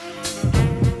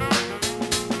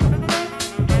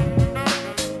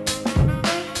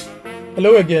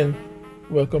Hello again.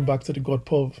 Welcome back to the God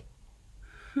Pov.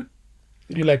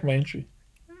 Did you like my entry?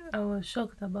 I was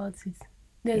shocked about it.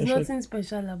 There's You're nothing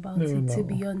special about No, it, to no.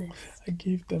 be honest. I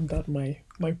gave them that my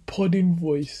podding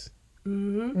voice.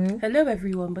 Hello,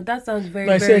 everyone. But that sounds very,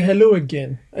 No, I very. said hello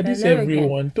again. I didn't say Hello again.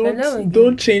 everyone. Hello again.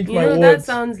 Don't change You my know, words. that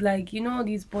sounds like,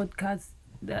 these podcasts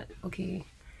that, okay,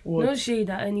 no What?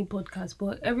 shade at any podcast,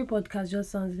 but every podcast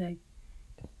just sounds like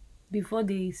before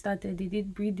they started, they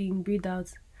did breathe in, breathe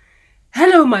out.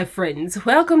 Hello, my friends.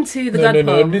 Welcome to the God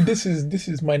No. Pub. This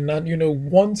is my nan.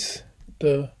 Once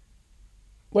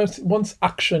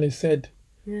action is said,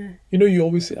 Yeah. you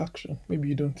always say action. Maybe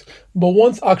you don't. But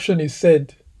once action is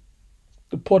said,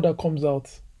 the podder comes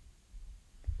out.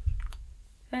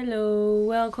 Hello,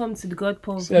 welcome to the God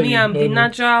Pub. Say Me, you I'm the don't know.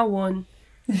 natural one.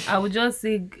 I would just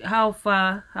say, how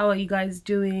far? How are you guys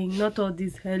doing? Not all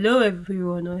this hello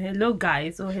everyone or hello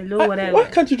guys or hello whatever. Why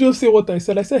can't you just say what I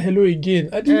said? I said hello again.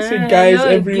 I didn't say Hello guys,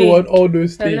 everyone, again. all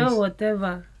those things. Hello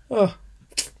whatever. Ah.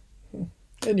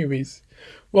 Anyways,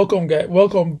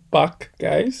 welcome back,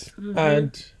 guys.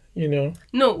 And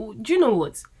No, do you know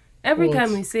what? Every What?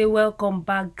 time we say welcome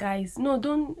back, guys, no,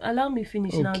 don't allow me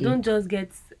finish now. Okay. Don't just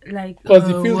get like 'Cause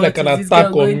it feels what like an is this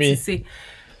attack girl on going me. to say?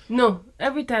 No,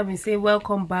 every time we say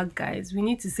welcome back, guys, we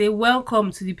need to say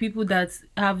welcome to the people that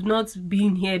have not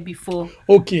been here before.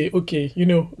 Okay.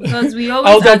 Because we I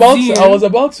always was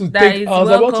about to that take is one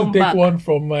welcome back.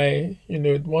 from my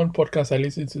one podcast I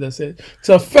listened to that said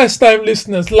to first time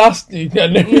listeners last week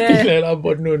and everything like that,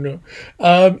 but no.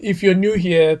 If you're new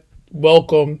here,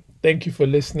 welcome. Thank you for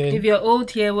listening. If you're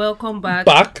old here, welcome back.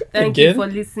 Thank again. you for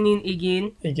listening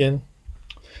again.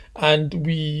 And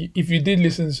if you did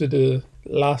listen to the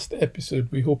last episode,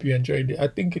 we hope you enjoyed it. I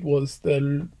think it was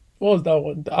what was that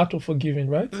one? The Art of Forgiving,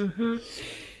 right? Mm-hmm.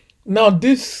 Now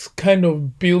this kind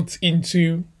of built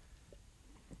into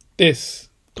this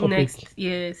topic Next,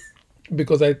 yes.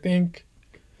 because I think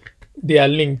they are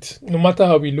linked. No matter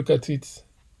how we look at it,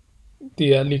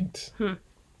 they are linked.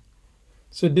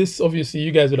 So this, obviously,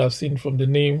 you guys would have seen from the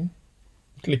name,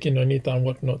 clicking on it and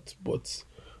whatnot. But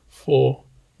for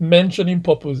mentioning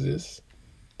purposes,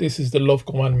 this is the love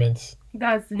commandments.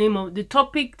 That's the name of the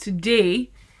topic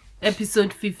today,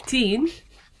 episode 15.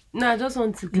 Now, I just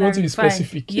want to clarify. You want to be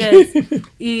specific. Yes,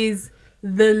 is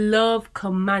the love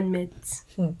commandment.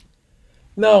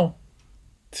 Now,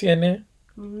 Tiene,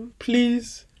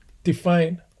 please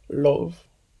define love.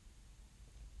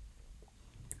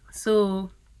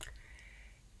 So,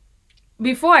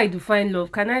 before I define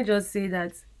love, can I just say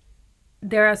that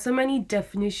there are so many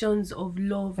definitions of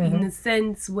love in a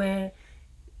sense where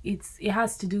it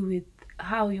has to do with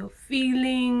how you're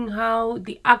feeling, how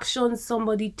the actions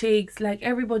somebody takes. Like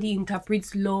everybody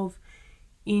interprets love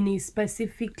in a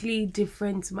specifically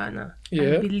different manner,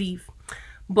 I believe.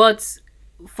 But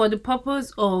for the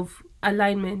purpose of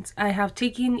alignment, I have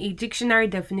taken a dictionary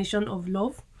definition of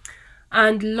love.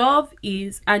 And love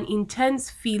is an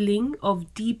intense feeling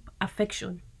of deep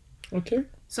affection. Okay.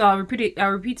 So I'll repeat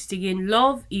it again.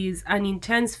 Love is an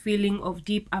intense feeling of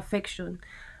deep affection.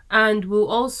 And we'll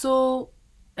also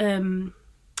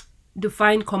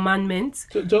define commandments.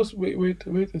 Just wait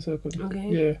a second. Okay.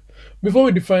 Yeah. Before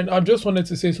we define, I just wanted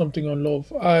to say something on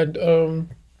love. And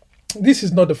this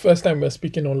is not the first time we're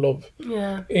speaking on love.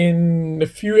 Yeah. In a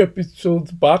few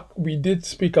episodes back, we did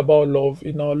speak about love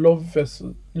in our love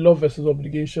versus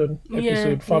obligation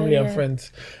episode, family and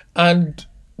friends. And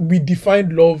we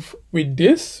defined love with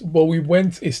this, but we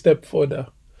went a step further.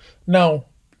 Now,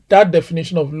 that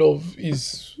definition of love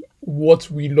is what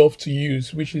we love to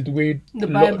use, which is the way The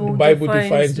Bible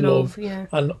defines love, yeah.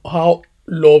 and how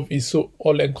love is so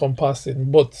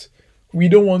all-encompassing. But we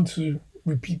don't want to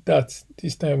repeat that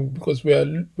this time because we're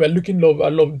looking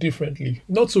at love differently.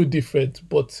 Not so different,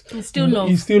 but It's still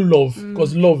love. It's still love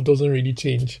because love doesn't really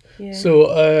change. Yeah.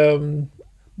 So,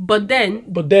 But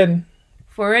then,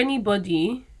 for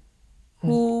anybody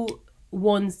who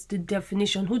wants the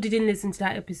definition, who didn't listen to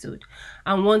that episode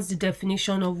and wants the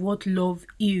definition of what love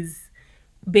is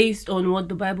based on what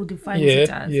the Bible defines it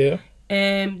as. Yeah.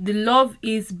 The love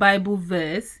is Bible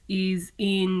verse is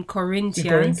in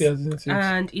Corinthians, isn't it?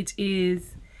 and it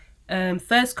is 1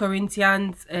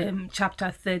 Corinthians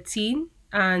chapter 13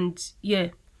 and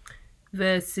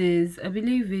verses, I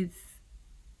believe it's,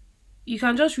 you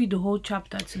can just read the whole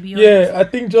chapter to be honest. Yeah, I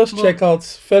think just check out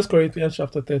 1 Corinthians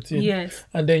chapter 13. Yes.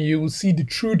 And then you will see the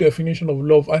true definition of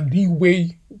love and the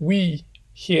way we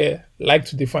here like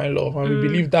to define love. And we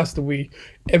believe that's the way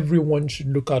everyone should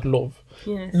look at love.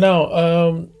 Yes.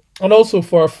 Now, and also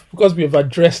because we have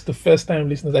addressed the first time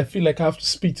listeners, I feel like I have to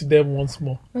speak to them once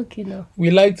more. Okay, now. We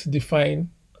like to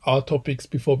define our topics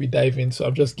before we dive in. So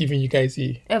I'm just giving you guys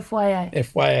a FYI.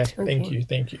 FYI. Okay.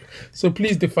 Thank you. So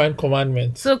please define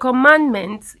commandment. So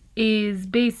commandment is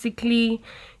basically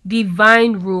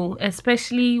divine rule,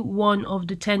 especially one of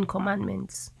the 10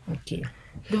 commandments. Okay.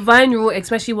 Divine rule,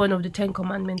 especially one of the 10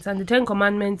 commandments, and the 10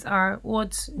 commandments are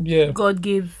what God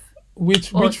gave,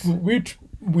 which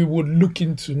we would look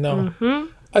into now.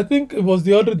 I think it was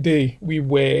the other day we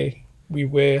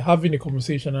were having a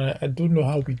conversation, and I don't know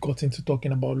how we got into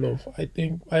talking about love. I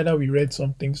think either we read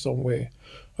something somewhere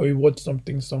or we watched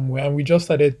something somewhere, and we just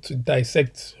started to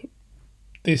dissect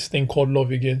this thing called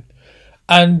love again,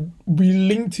 and we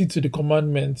linked it to the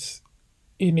commandments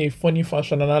in a funny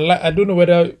fashion. And I don't know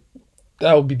whether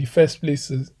that would be the first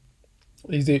place.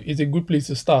 Is a good place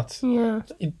to start. Yeah.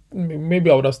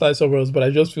 Maybe I would have started somewhere else, but I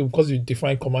just feel because you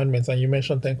define commandments and you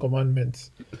mentioned 10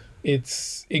 commandments,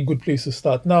 it's a good place to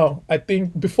start. Now, I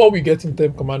think before we get into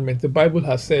 10 commandments, the Bible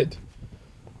has a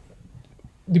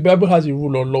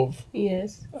rule on love.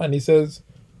 Yes. And it says,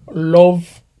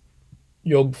 love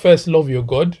your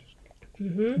God.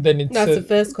 Then That's the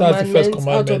first commandment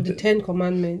out of the 10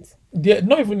 commandments. It's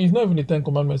not even the 10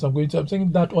 commandments I'm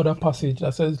saying that other passage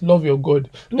that says love your God.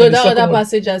 No, that other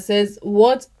passage that says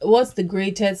what's the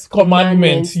greatest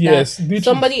commandment? Yes.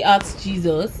 Somebody asked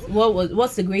Jesus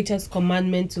what's the greatest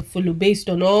commandment to follow based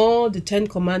on all the 10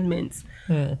 commandments.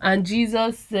 And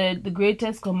Jesus said the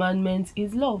greatest commandment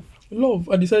is love.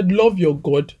 And he said love your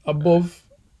God above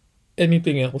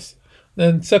anything else.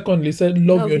 Then secondly, said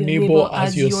love your neighbor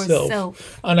as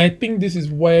yourself. And I think this is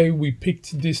why we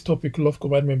picked this topic, love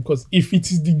commandment, because if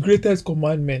it is the greatest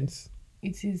commandment,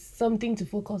 it is something to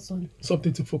focus on.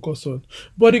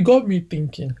 But it got me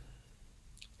thinking.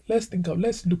 Let's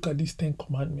look at these 10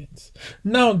 commandments.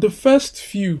 Now, the first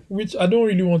few, which I don't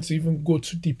really want to even go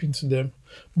too deep into them,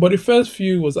 but the first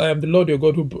few was, I am the Lord your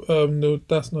God who, no,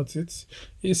 that's not it.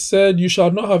 It said, you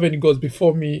shall not have any gods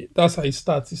before me. That's how it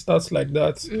starts. It starts like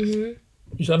that. You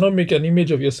shall not make an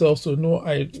image of yourself, so no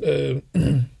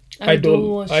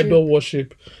idol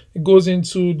worship. It goes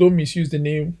into, don't misuse the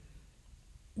name,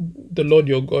 the Lord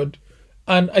your God.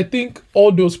 And I think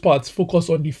all those parts focus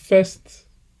on the first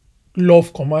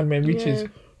love commandment, which is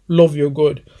love your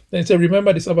God. Then it said,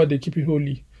 remember the Sabbath day, keep it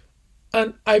holy.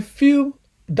 And I feel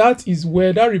that is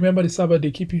where that remember the Sabbath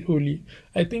day, keep it holy.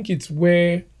 I think it's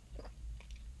where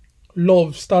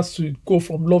love starts to go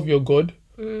from love your God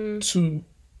to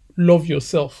love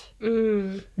yourself.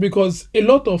 Because a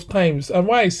lot of times, and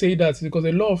why I say that is because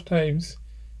a lot of times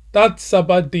that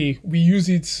Sabbath day we use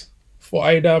it for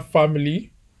either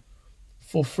family,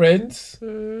 for friends,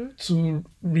 to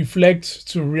reflect,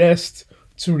 to rest,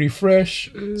 to refresh.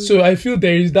 So I feel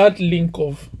there is that link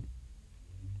of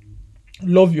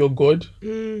love your God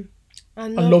and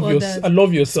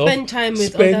love yourself. Spend time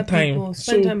with other people.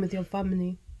 Spend time with your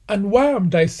family. And why I'm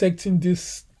dissecting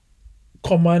this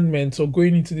commandment or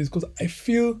going into this, because I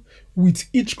feel with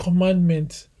each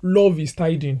commandment, love is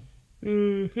tied in.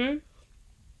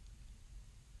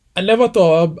 I never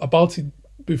thought about it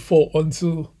before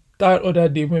until that other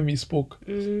day when we spoke.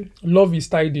 Love is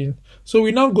tied in. So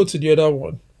we now go to the other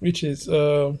one, which is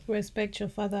respect your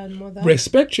father and mother.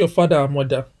 Respect your father and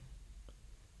mother,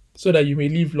 so that you may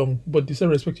live long. But they say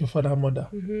respect your father and mother.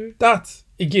 That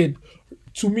again,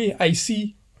 to me, I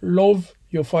see love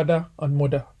your father and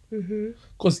mother.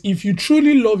 Because if you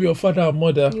truly love your father and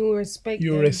mother, you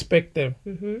respect them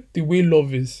the way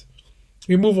love is.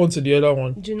 We move on to the other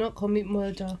one. Do not commit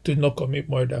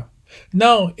murder.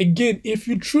 Now, again, if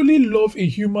you truly love a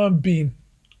human being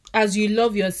as you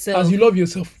love yourself,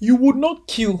 you would not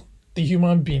kill the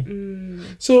human being.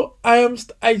 So I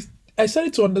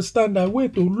started to understand that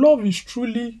love is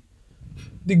truly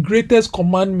the greatest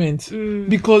commandment,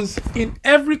 because in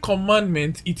every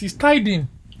commandment it is tied in.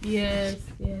 Yes.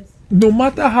 No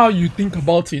matter how you think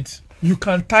about it, you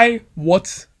can tie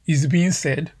what is being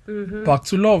said back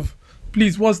to love.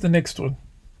 Please, what's the next one?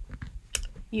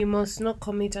 You must not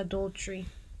commit adultery.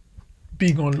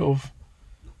 Big on love.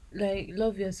 Like,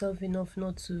 love yourself enough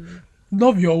not to...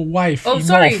 Love your wife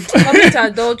enough. Commit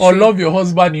adultery. Or love your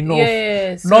husband enough.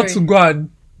 Yes. Not to go and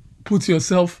put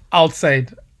yourself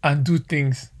outside and do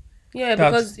things. Yeah,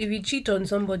 because if you cheat on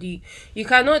somebody, you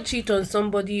cannot cheat on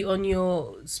somebody, on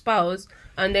your spouse,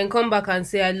 and then come back and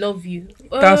say, I love you.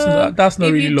 That's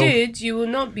not really love. If you did, you will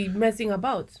not be messing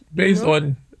about. Based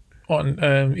on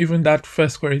even that 1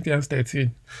 Corinthians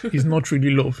 13 is not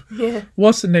really love. Yeah.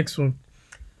 What's the next one?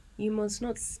 You must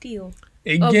not steal.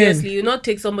 Again, obviously, you not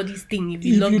take somebody's thing if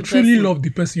you truly love the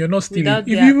person, you're not stealing. If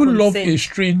you even love a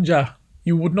stranger,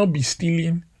 you would not be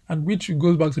stealing. And which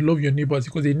goes back to love your neighbors,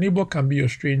 because a neighbor can be a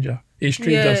stranger.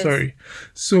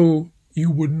 So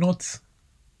you would not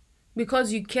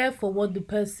Because you care for what the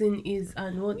person is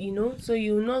and what so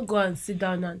you will not go and sit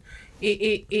down and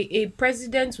a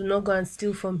president will not go and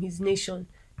steal from his nation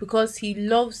because he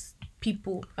loves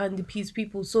people and the peace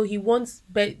people, so he wants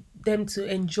them to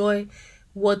enjoy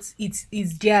what it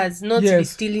is theirs, not to be Yes.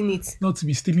 stealing it. Not to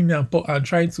be stealing it and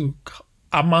trying to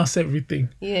amass everything.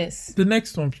 Yes. The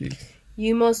next one, please.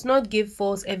 You must not give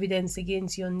false evidence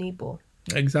against your neighbor.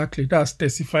 Exactly. That's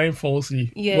testifying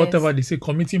falsely. Yes. Whatever they say,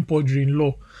 committing perjury in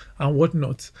law and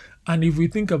whatnot. And if we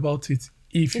think about it,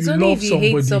 if It's you only love if you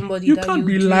hate somebody you that can't you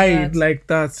be do lying that. like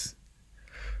that.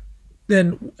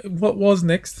 Then what was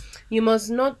next? You must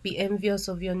not be envious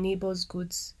of your neighbor's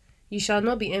goods. You shall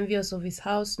not be envious of his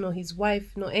house, nor his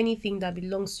wife, nor anything that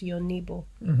belongs to your neighbor.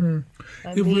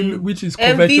 Which is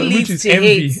envy coveted, which leads is to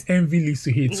envy. hate. Envy leads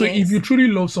to hate. So Yes. if you truly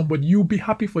love somebody, you'll be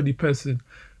happy for the person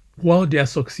while they are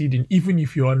succeeding, even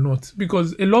if you are not.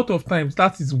 Because a lot of times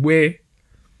that is where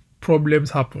problems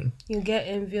happen. You get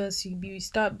envious, you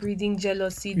start breeding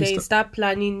jealousy, then you start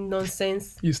planning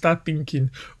nonsense. You start thinking,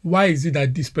 why is it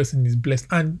that this person is blessed?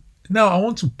 And now I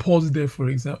want to pause there for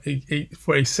example,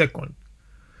 for a second,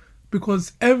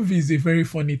 because envy is a very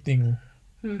funny thing.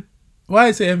 Why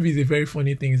I say envy is a very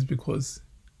funny thing is because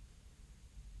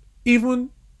even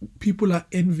people are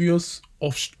envious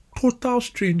of total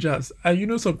strangers.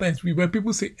 And sometimes when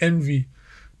people say envy,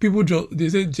 people they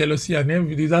say jealousy and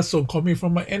envy. There's that song, coming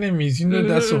from my enemies.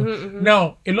 That song.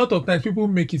 Now, a lot of times people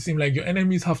make it seem like your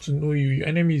enemies have to know you. Your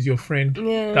enemy is your friend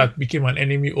that became an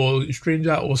enemy, or a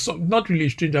stranger, or not really a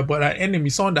stranger, but an enemy,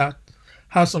 someone that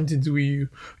has something to do with you.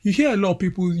 You hear a lot of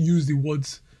people use the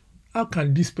words, how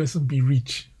can this person be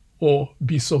rich or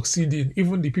be succeeding?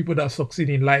 Even the people that succeed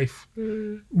in life,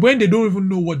 when they don't even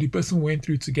know what the person went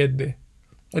through to get there,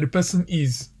 or the person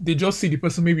is, they just see the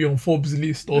person maybe on Forbes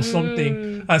list or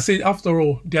something and say, after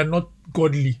all, they are not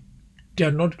godly, they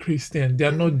are not Christian, they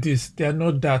are not this, they are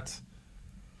not that.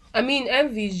 I mean,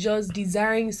 envy is just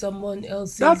desiring someone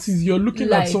else's. That is, you're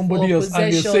looking at somebody else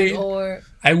and you're saying,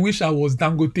 I wish I was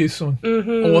Dangote's son,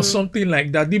 or something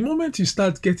like that. The moment you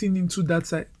start getting into that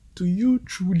side, are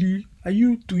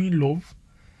you doing love?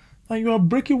 And you are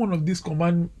breaking one of these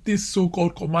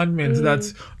so-called commandments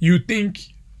that you think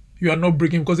you are not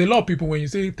breaking. Because a lot of people, when you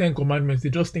say 10 commandments, they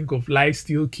just think of lie,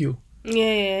 steal, kill.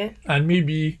 Yeah. And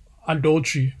maybe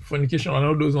adultery, fornication, and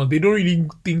all those ones. They don't really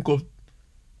think of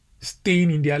staying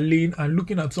in their lane and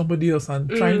looking at somebody else and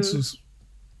trying to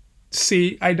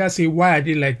either say, why are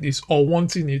they like this, or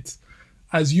wanting it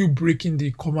as you breaking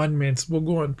the commandments. But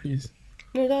go on, please.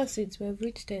 No, that's it. We've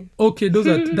reached 10. Okay,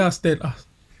 that's 10.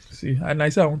 See, and I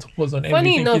said I want to pause on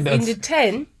Funny everything. enough, in the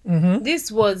 10,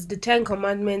 this was the 10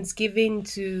 commandments given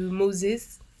to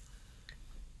Moses,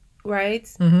 right?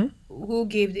 Who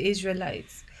gave the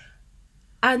Israelites.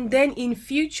 And then in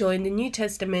future, in the New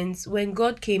Testament, when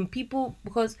God came,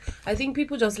 because I think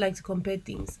people just like to compare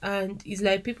things. And it's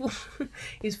like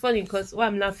it's funny because why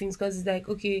I'm laughing is because it's like,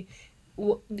 okay,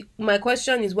 my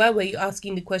question is, why were you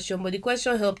asking the question? But the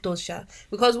question helped us, Sha.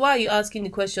 Because why are you asking the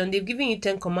question? They've given you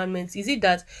 10 commandments. Is it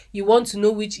that you want to know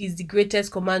which is the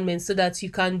greatest commandment so that you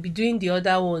can be doing the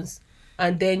other ones?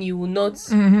 And then you will not.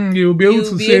 You'll be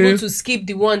able to skip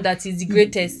the one that is the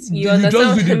greatest. You just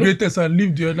do the greatest and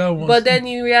leave the other ones. But then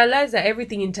you realize that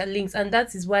everything interlinks, and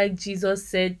that is why Jesus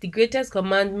said the greatest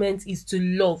commandment is to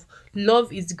love.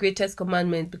 Love is the greatest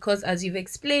commandment, because as you've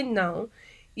explained now,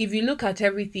 if you look at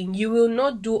everything, you will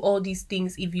not do all these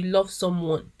things if you love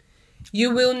someone.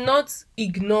 You will not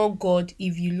ignore God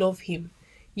if you love him.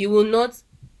 You will not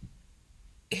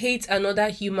hate another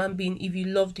human being if you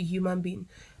love the human being.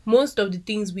 Most of the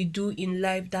things we do in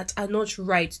life that are not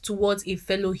right towards a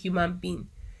fellow human being,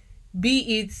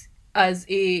 be it as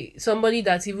somebody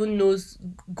that even knows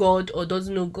God or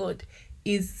doesn't know God,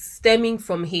 is stemming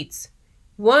from hate.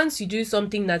 Once you do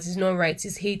something that is not right,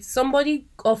 it's hate. Somebody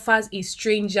offers a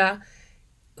stranger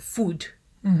food.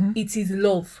 It is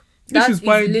love. That is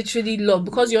literally love,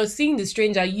 because you're seeing the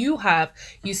stranger you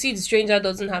see the stranger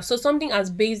doesn't have. So something as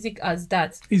basic as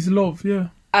that is love, yeah.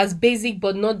 As basic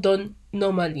but not done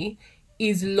normally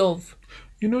is love.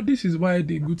 This is why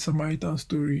the Good Samaritan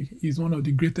story is one of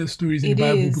the greatest stories in the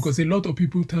Bible, because a lot of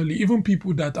people tell it, even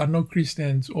people that are not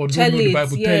Christians or don't know the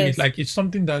Bible, tell it. Like, it's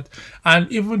something that, and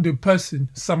even the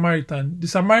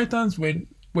Samaritans were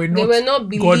not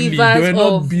godly, they were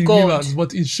not believers,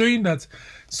 but it's showing that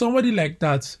somebody like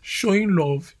that showing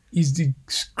love is the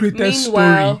greatest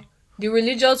story. The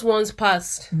religious ones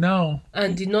passed now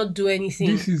and did not do anything.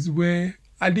 This is where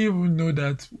I didn't even know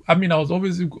that. I mean, I was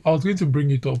going to bring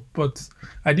it up, but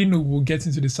I didn't know we'll get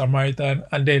into the Samaritan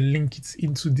and then link it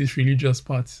into this religious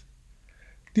part.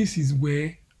 This is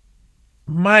where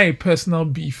my personal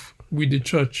beef with the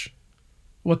church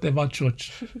whatever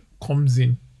church comes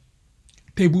in,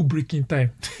 table breaking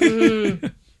time.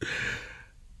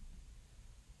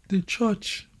 The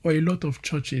church, or a lot of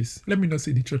churches, let me not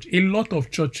say the church, a lot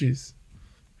of churches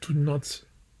do not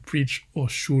preach or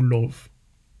show love.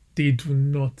 They do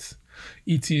not.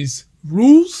 It is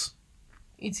rules.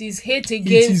 It is hate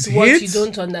against what hate, you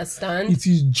don't understand. It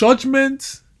is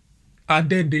judgment. And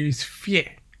then there is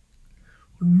fear.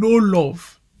 No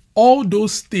love. All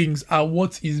those things are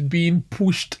what is being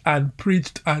pushed and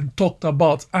preached and talked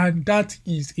about. And that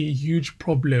is a huge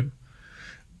problem.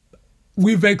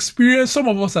 Some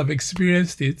of us have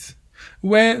experienced it,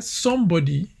 where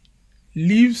somebody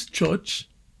leaves church,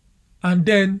 and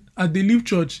then as they leave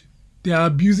church, they are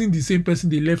abusing the same person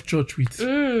they left church with.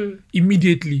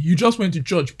 Immediately. You just went to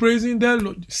church, praising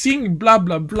them, singing blah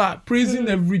blah blah, praising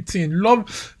everything.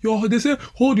 Love they say,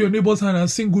 hold your neighbor's hand and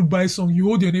sing goodbye song. You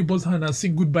hold your neighbor's hand and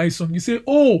sing goodbye song. You say,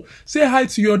 oh, say hi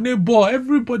to your neighbor.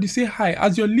 Everybody say hi.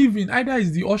 As you're leaving, either it's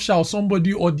the usher or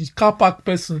somebody or the car park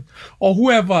person or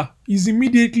whoever is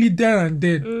immediately there and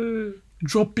then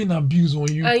dropping abuse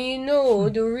on you. And you know,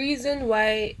 the reason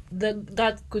why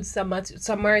that Good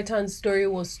Samaritan story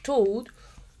was told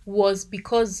was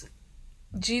because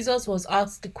Jesus was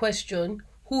asked the question,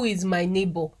 who is my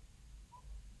neighbor?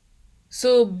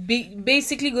 So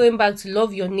basically going back to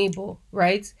love your neighbor,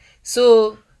 right?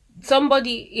 So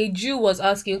a Jew was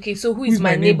asking, okay, so who is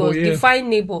my neighbor? Yeah. Define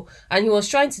neighbor. And he was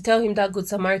trying to tell him that Good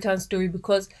Samaritan story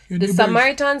because the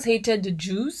Samaritans hated the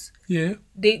Jews. Yeah.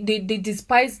 They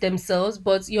despise themselves,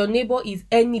 but your neighbor is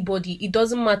anybody. It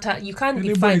doesn't matter. You can't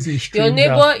define. Your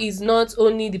neighbor is not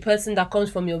only the person that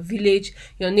comes from your village.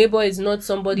 Your neighbor is not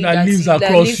somebody that lives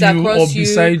across you or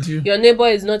beside you. Your neighbor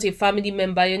is not a family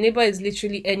member. Your neighbor is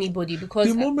literally anybody, because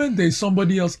the moment there is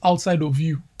somebody else outside of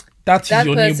you, that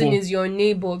person is your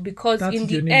neighbor, because in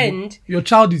the end, your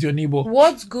child is your neighbor.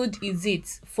 What good is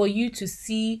it for you to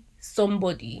see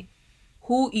somebody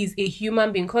who is a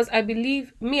human being? Because I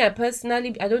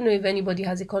personally, I don't know if anybody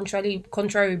has a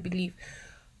contrary belief.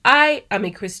 I am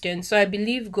a Christian, so I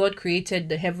believe God created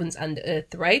the heavens and the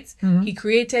earth, right? He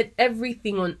created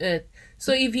everything on earth.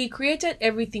 So if he created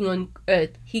everything on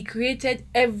earth, he created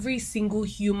every single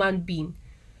human being.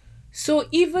 So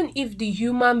even if the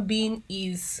human being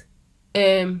is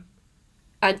an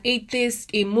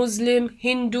atheist, a Muslim,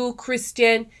 Hindu,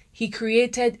 Christian, he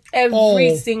created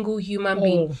every single human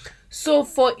being. So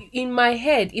in my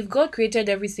head, if God created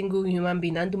every single human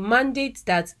being and the mandate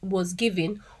that was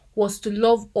given was to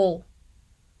love all,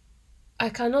 I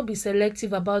cannot be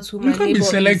selective about who my neighbor is. You can't be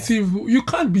selective. You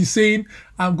can't be saying,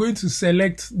 I'm going to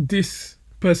select this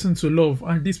person to love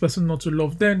and this person not to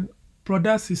love. Then,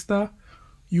 brother, sister,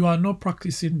 you are not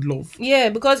practicing love. Yeah,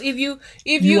 because if you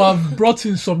have brought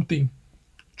in something,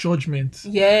 judgment.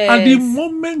 Yes. And the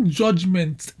moment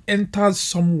judgment enters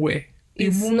somewhere,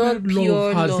 it's the moment not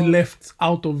pure love has left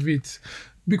out of it.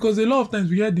 Because a lot of times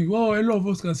we hear a lot of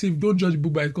us can say, don't judge a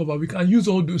book by its cover. We can use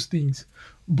all those things.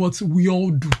 But we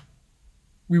all do.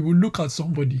 We will look at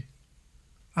somebody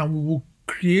and we will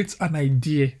create an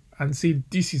idea and say,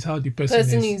 this is how the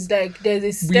person is. Like, there's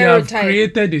a stereotype. We have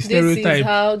created a stereotype. This is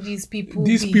how these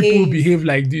people behave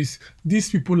like this. These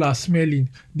people are smelling.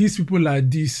 These people are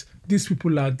this. These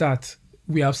people are that.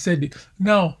 We have said it.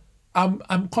 Now,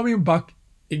 I'm coming back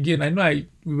again. I know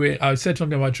I said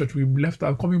something about church. We left.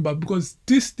 I'm coming back because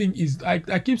this thing is, I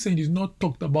keep saying, it's not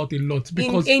talked about a lot.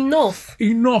 Because enough.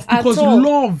 Because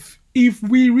love, if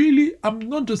we really, I'm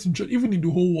not just in church, even in the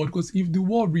whole world, because if the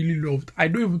world really loved, I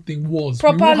don't even think wars.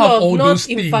 Proper love, all not those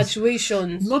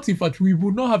infatuations. Not infatuation. We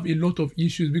will not have a lot of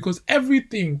issues because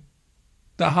everything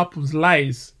that happens,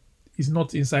 lies, is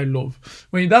not inside love.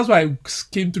 That's why I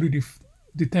came through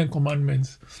the 10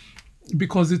 Commandments.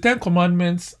 Because the 10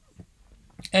 Commandments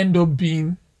end up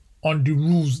being on the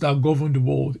rules that govern the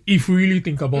world, if we really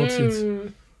think about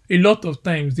it. A lot of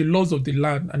times, the laws of the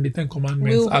land and the 10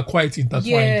 Commandments are quite intertwined.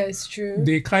 Yeah, it's true.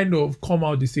 They kind of come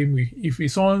out the same way. If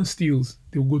someone steals,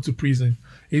 they'll go to prison.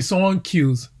 If someone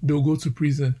kills, they'll go to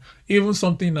prison. Even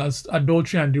something as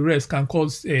adultery and the rest can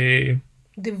cause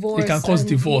divorce. It can cause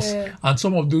divorce. Yeah. And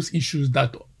some of those issues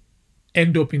that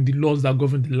end up in the laws that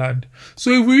govern the land.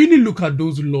 So if we really look at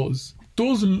those laws,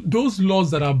 those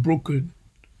laws that are broken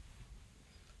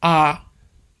are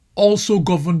also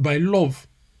governed by love.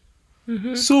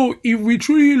 Mm-hmm. So if we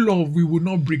truly love, we will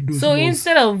not break those laws. So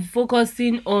instead of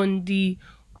focusing on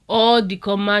all the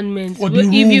commandments, or the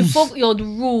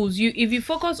rules, if you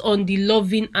focus on the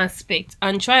loving aspect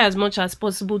and try as much as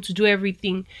possible to do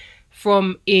everything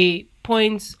from a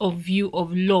point of view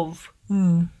of love,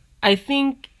 I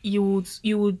think you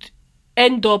would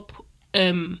end up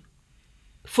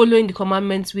following the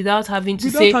commandments without having to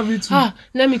let me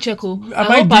check. I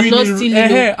hope I'm not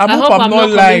stealing. I hope I'm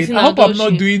not lying. I hope I'm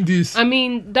not doing this. I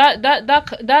mean,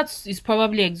 that is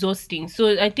probably exhausting.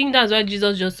 So I think that's why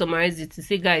Jesus just summarized it to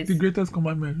say, guys, the greatest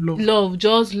commandment, love,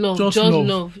 just love.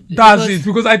 That's it.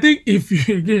 Because I think if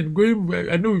you, again,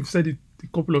 I know we've said it a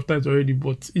couple of times already,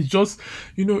 but it's just,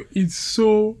 it's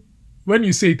so. When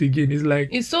you say it again, it's like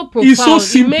it's so profound. It's so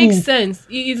simple. It makes sense.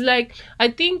 It's like,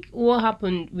 I think what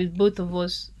happened with both of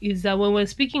us is that when we're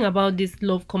speaking about this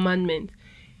love commandment,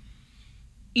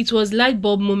 it was light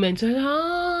bulb moment.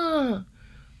 I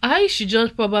should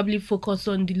just probably focus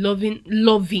on the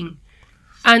loving,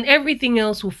 and everything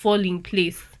else will fall in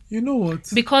place. You know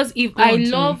what? Because if I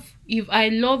love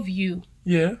you,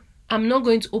 yeah, I'm not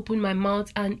going to open my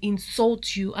mouth and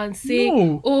insult you and say,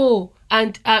 no. or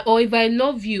if I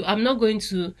love you, I'm not going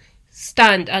to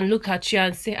stand and look at you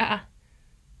and say,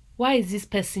 why is this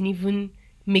person even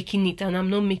making it and I'm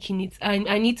not making it?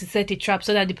 I need to set a trap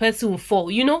so that the person will fall,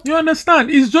 You understand?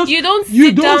 It's just you don't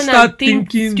start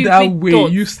thinking that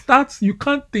way. Thoughts. You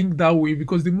can't think that way,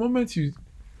 because the moment you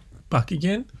back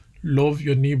again, love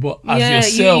your neighbor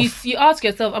as yourself. You ask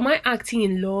yourself, am I acting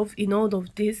in love in all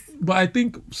of this? But I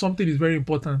think something is very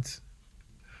important.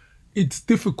 It's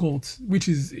difficult, which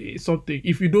is something.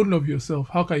 If you don't love yourself,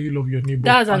 how can you love your neighbor?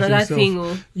 That's as another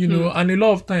yourself? Thing. And a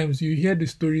lot of times you hear the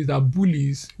stories that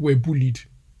bullies were bullied.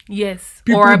 Yes.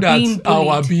 People that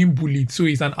are being bullied. So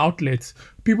it's an outlet.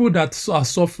 People that are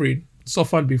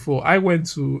suffered before. I went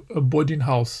to a boarding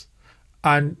house,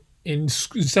 and in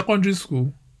secondary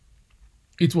school,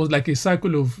 it was like a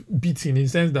cycle of beating, in the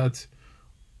sense that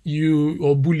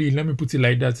bullying, let me put it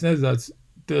like that, in the sense that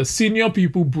the senior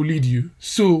people bullied you.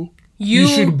 So you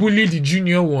should bully the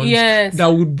junior ones. Yes. That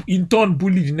would in turn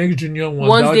bully the next junior ones.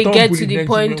 Once they get to the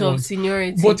point of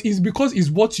seniority. But it's because it's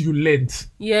what you learned.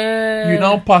 Yeah. You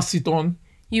now pass it on.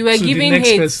 You were giving the next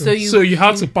hate, person. So you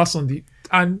have to pass on the.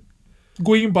 And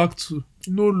going back to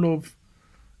no love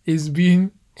is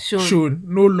being shown.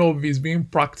 No love is being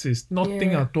practiced.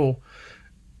 Nothing at all.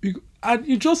 And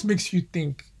it just makes you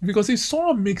think, because if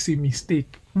someone makes a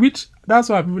mistake, which that's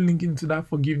why people link into that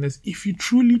forgiveness, if you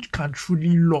truly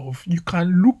love, you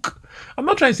can look, I'm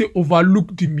not trying to say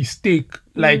overlook the mistake,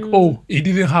 like, it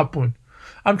didn't happen.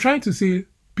 I'm trying to say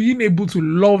being able to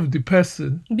love the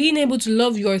person, being able to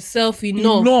love yourself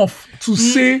enough to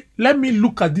say, let me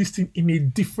look at this thing in a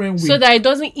different way, so that it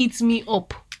doesn't eat me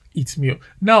up.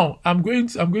 Now I'm going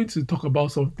to talk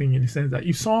about something, in the sense that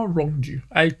if someone wronged you,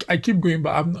 I keep going,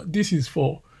 but this is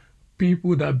for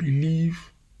people that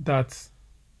believe that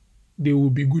they will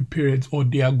be good parents or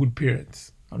they are good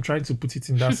parents. I'm trying to put it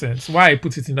in that sense. Why I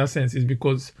put it in that sense is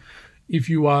because if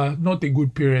you are not a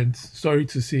good parent, sorry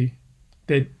to say,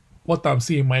 then what I'm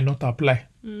saying might not apply.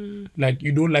 Like,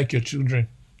 you don't like your children,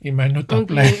 it might not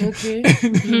apply. Okay.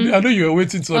 I know you were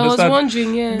waiting to understand. I was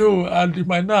wondering, yeah. No, and it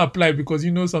might not apply, because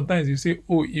sometimes you say,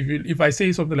 if I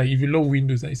say something like, if you love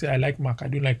Windows, and you say, I like Mac, I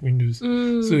don't like Windows.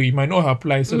 So it might not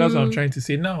apply. So that's what I'm trying to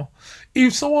say. Now,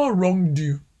 if someone wronged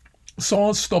you,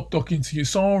 someone stopped talking to you,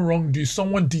 someone wronged you,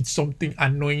 someone did something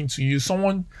annoying to you,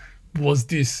 someone was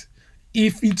this.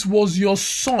 If it was your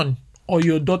son or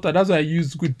your daughter, that's why I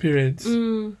use good parents,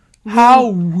 how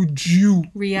would you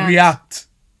react?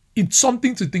 It's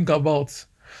something to think about,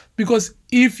 because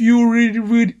if you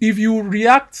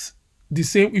react the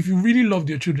same, if you really love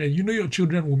your children, your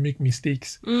children will make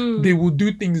mistakes. They will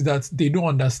do things that they don't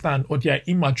understand, or they are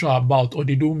immature about, or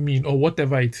they don't mean, or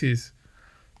whatever it is.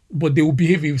 But they will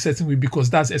behave in a certain way, because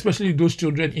that's especially those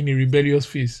children in a rebellious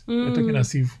phase. We're talking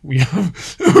as if we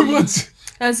have,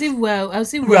 as if we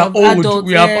are old.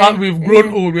 Adults, we've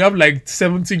grown old. We have like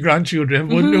 70 grandchildren.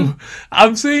 But no,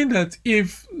 I'm saying that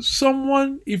if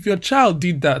your child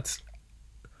did that,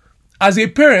 as a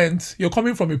parent, you're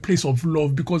coming from a place of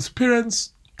love, because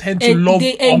parents tend to love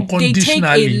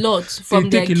unconditionally. They take a lot from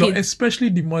their kids, especially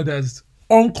the mothers,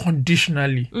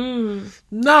 unconditionally.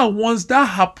 Now, once that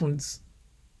happens,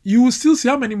 you will still see,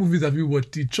 how many movies have you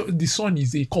watched? The son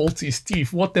is a cultist,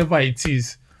 thief, whatever it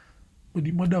is, but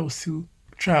the mother will still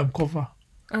try and cover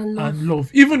and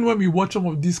love. Even when we watch some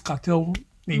of these cartel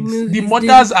things, the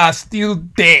mothers are still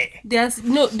there.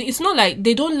 It's not like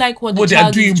they don't like what the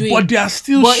child is doing, but they are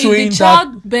still showing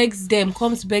that. If the child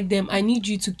comes beg them, I need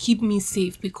you to keep me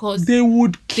safe, because they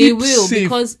will safe,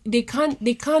 because they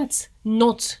can't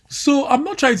not. So I'm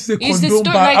not trying to say condone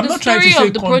bad. I'm not trying to say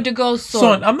the prodigal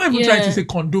son. I'm not even trying to say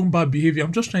condone bad behavior.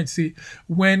 I'm just trying to say,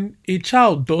 when a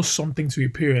child does something to a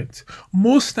parent,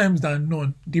 most times than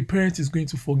none, the parent is going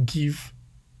to forgive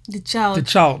the child. The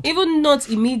child. Even not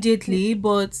immediately,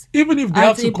 but even if they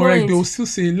have to correct, point, they will still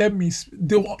say,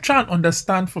 they will try and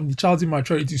understand from the child's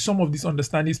immaturity some of these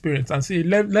understanding parents and say,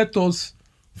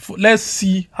 let's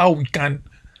see how we can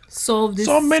solve this.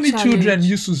 So many challenge. Children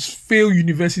used to fail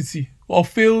university or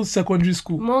fail secondary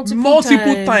school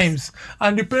multiple times,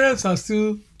 and the parents are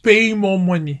still paying more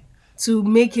money to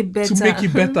make it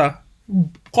better.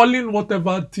 Calling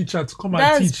whatever teacher to come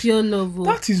and teach. That's pure love.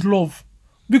 That is love.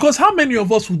 Because how many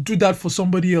of us would do that for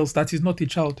somebody else that is not a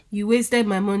child? You wasted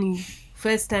my money.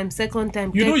 First time, second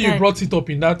time, you time. Brought it up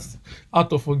in that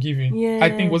Art of Forgiving. Yeah. I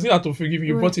think, was it Art of Forgiving?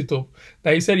 You brought it up.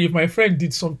 That you said, if my friend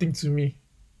did something to me.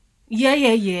 Yeah.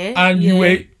 And you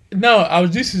were... Now,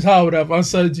 this is how I would have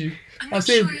answered you. I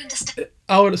said,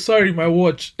 sorry, my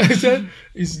watch. I said,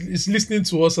 it's listening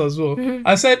to us as well. Mm-hmm.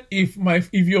 I said, if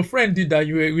your friend did that,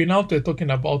 we now talking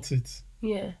about it.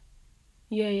 Yeah.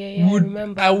 I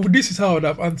remember. This is how I would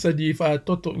have answered you if I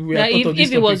thought of this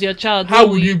if it was your child, how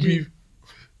would you be?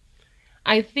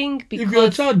 I think because if your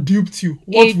child duped you,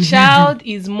 what would child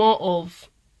you do? Is more of,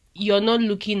 you're not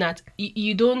looking at,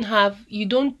 you don't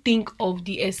think of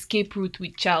the escape route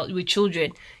with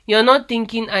children. You're not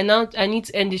thinking, I need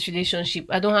to end this relationship.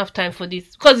 I don't have time for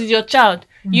this, because it's your child.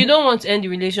 Mm-hmm. You don't want to end the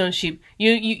relationship.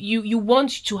 You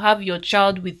want to have your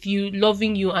child with you,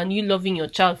 loving you, and you loving your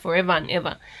child forever and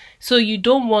ever. So you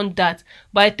don't want that.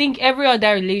 But I think every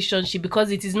other relationship,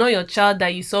 because it is not your child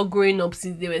that you saw growing up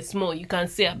since they were small, you can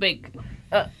say, I beg,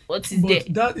 what is there?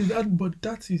 That's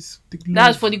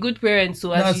for the good parents.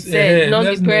 So as you said, not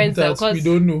the parents that we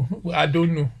don't know. I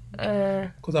don't know.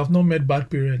 Because I've not met bad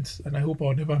parents, and I hope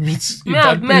I'll never meet.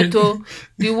 I've met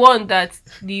the one that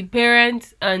the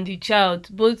parent and the child,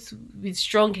 both with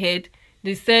strong head,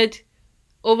 they said,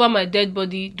 over my dead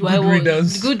body,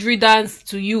 good riddance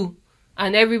to you.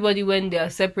 And everybody went their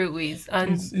separate ways,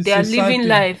 and they are living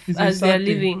life as they are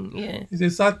living. Yeah, it's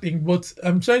a sad thing, but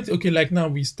I'm trying to. Okay, like now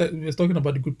we're talking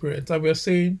about the good parents, and we're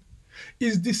saying,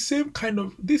 it's the same kind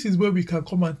of. This is where we can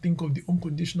come and think of the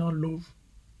unconditional love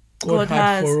God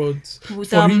had for us,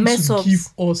 for Him to give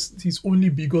us His only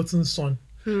begotten Son,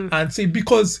 and say,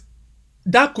 because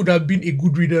that could have been a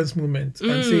good riddance moment,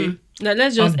 and say, now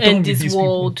let's just end this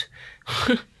world.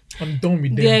 I'm done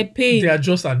with them. They are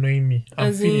just annoying me.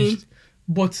 I'm finished.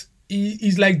 But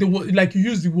it's like you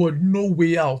use the word, no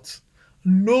way out.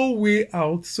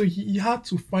 So he had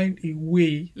to find a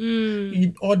way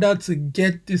in order to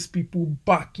get these people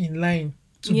back in line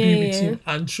to be with him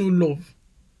and show love.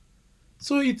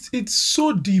 So it's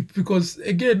so deep, because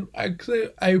again, I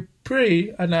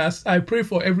pray, and I pray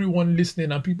for everyone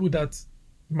listening and people that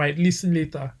might listen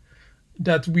later,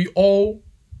 that we all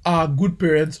are good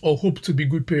parents or hope to be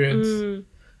good parents.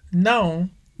 Now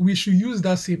we should use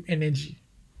that same energy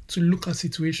to look at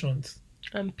situations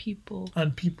and people,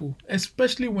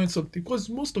 especially when something, because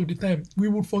most of the time we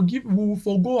will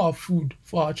forgo our food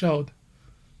for our child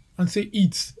and say,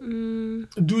 eat, do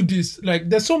this. Like,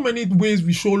 there's so many ways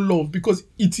we show love, because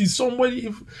it is somebody,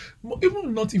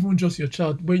 not even just your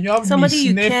child, when you have somebody niece,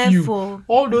 you nephew, care for,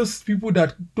 all those people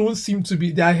that don't seem to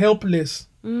be, they are helpless.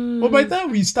 But by the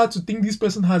time we start to think this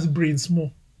person has brains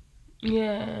more, we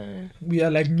are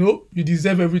like, no, you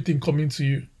deserve everything coming to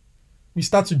you. We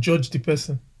start to judge the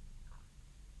person.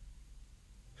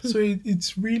 So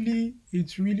it's really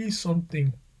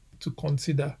something to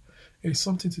consider. It's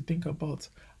something to think about.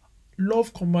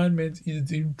 Love commandment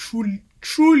is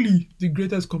truly the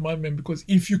greatest commandment, because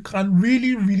if you can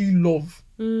really, really love,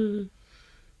 you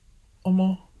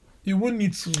won't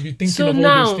need to be thinking of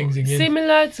all those things again.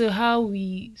 Similar to how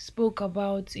we spoke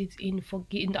about it in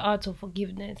the art of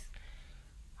forgiveness,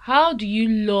 how do you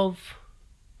love,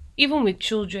 even with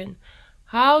children?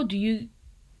 How do you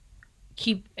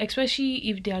keep, especially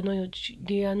if they are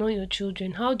not your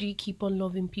children, how do you keep on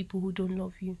loving people who don't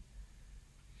love you?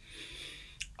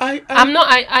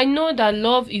 I know that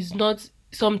love is not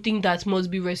something that must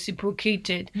be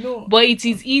reciprocated. No. But it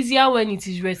is easier when it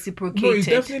is reciprocated. No, it's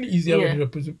definitely easier when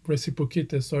it's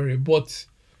reciprocated, sorry. But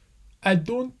I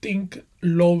don't think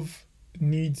love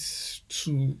needs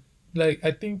to, like,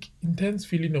 I think intense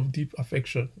feeling of deep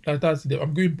affection. I'm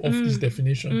going off this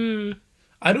definition.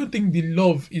 I don't think the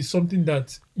love is something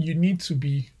that you need to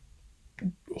be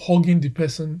hugging the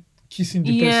person, kissing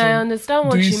the person, I understand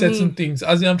what doing you certain mean. things.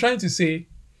 As in, I'm trying to say,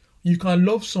 you can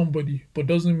love somebody, but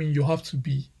doesn't mean you have to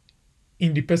be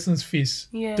in the person's face,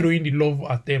 throwing the love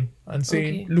at them and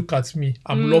saying, look at me,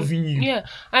 I'm loving you. Yeah,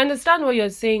 I understand what you're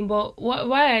saying, but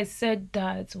why I said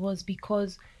that was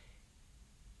because,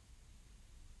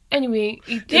 anyway,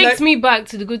 it takes me back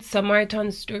to the Good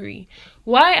Samaritan story.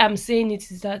 Why I'm saying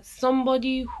it is that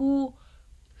somebody who,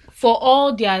 for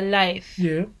all their life,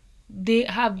 they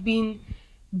have been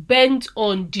bent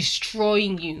on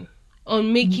destroying you,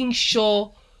 on making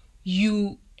sure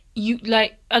you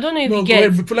like, I don't know if you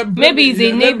get, maybe it's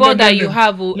a neighbor that you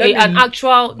have, or an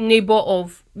actual neighbor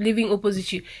of living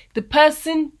opposite you. The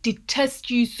person detests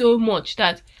you so much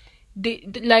that they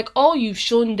like, all you've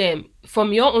shown them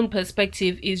from your own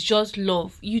perspective is just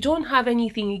love. You don't have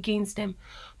anything against them,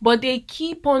 but they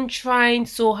keep on trying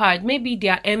so hard. Maybe they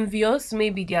are envious,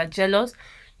 maybe they are jealous,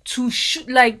 they keep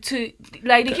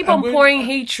on pouring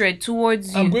hatred towards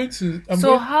you. How do you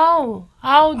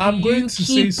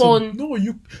keep on? No,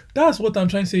 that's what I'm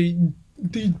trying to say.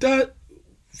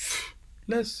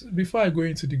 Before I go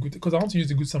into the good, because I want to use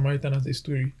the Good Samaritan as a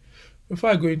story. Before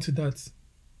I go into that,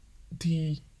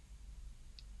 the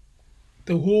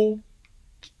whole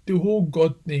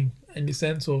God thing, in the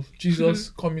sense of Jesus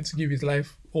coming to give his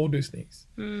life, all those things.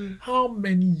 How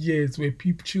many years were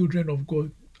people, children of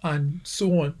God and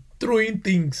so on, throwing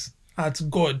things at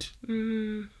God?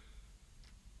 I'm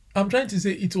trying to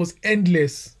say it was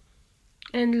endless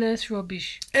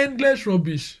rubbish.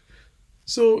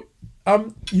 So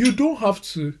you don't have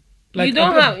to, like, you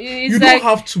don't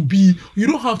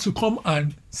have to come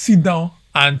and sit down,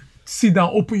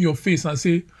 open your face and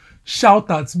say,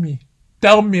 shout at me,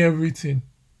 tell me everything.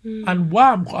 And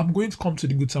why I'm going to come to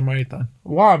the Good Samaritan,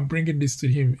 why I'm bringing this to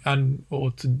him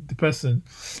or to the person,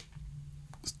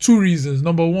 2 reasons.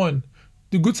 Number one,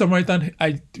 the Good Samaritan,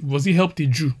 he helped a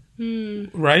Jew,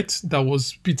 right? That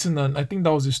was beaten, and I think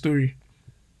that was the story.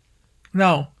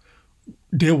 Now,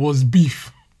 there was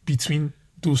beef between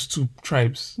those 2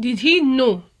 tribes. Did he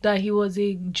know that he was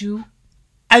a Jew?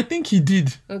 I think he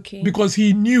did. Okay. Because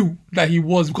he knew that he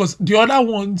was, because the other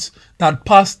ones that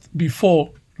passed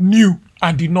before knew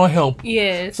and did not help.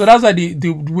 Yes. So that's why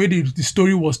the way the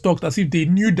story was talked, as if they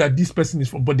knew that this person is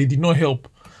from, but they did not help.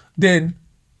 Then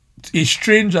a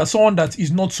stranger, someone that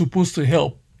is not supposed to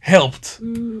help, helped.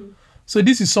 So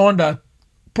this is someone that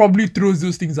probably throws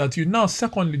those things at you. Now,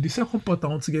 secondly, the second part I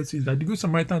want to get to is that the Good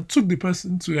Samaritan took the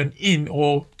person to an inn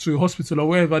or to a hospital or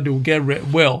wherever they will get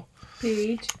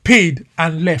paid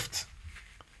and left.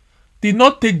 Did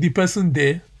not take the person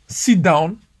there, sit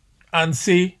down and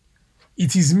say,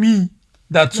 it is me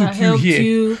that took you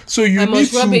here. So you need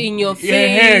to rub it in your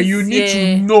face. You need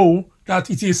to know that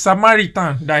it is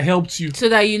Samaritan that helped you. So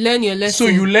that you learn your lesson.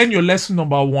 So you learn your lesson,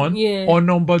 number 1. Or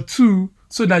number 2,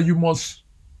 so that you must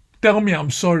tell me I'm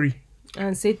sorry.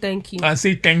 And say thank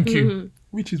you.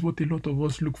 Which is what a lot of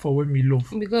us look for when we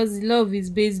love. Because love is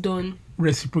based on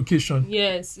reciprocation.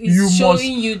 Yes. It's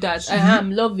showing you that I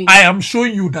am loving. I am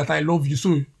showing you that I love you.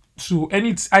 So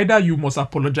either you must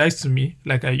apologize to me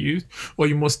like I used, or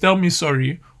you must tell me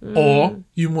sorry, or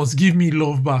you must give me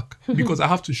love back, because I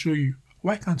have to show you.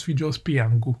 Why can't we just pay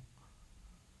and go?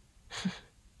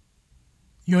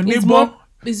 Your neighbor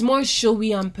is more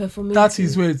showy and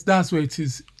performative. That's where it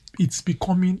is. It's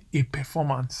becoming a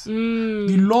performance.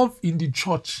 The love in the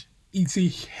church is a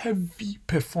heavy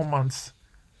performance.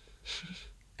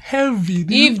 Heavy.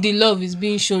 If the love is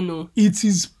being shown, it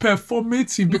is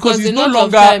performative, because it's no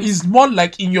longer, it's more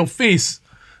like in your face.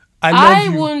 I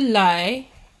won't lie.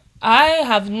 I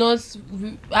have not,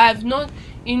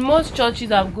 in most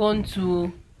churches I've gone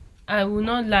to, I will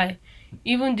not lie,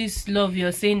 even this love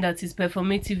you're saying that is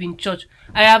performative in church,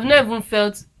 I have not even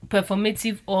felt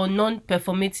performative or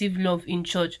non-performative love in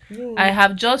church. No. I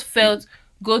have just felt,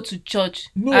 go to church.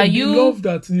 No,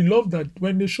 the love that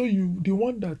when they show you the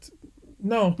one that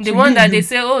they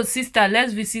say, oh sister,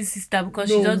 let's visit sister because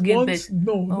she just gave birth.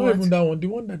 No, not even that one. The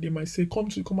one that they might say, come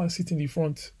and sit in the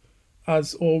front,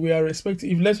 or we are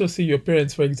respecting. If let's just say your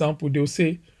parents, for example, they'll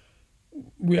say,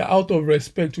 we are out of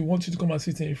respect, we want you to come and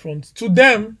sit in the front. To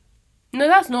them, no,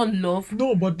 that's not love.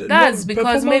 No, but that's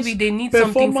because maybe they need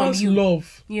something from you.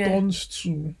 Love turns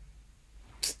to.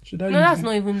 That's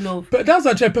not even love. But that's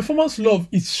actually performance love.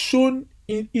 It's shown.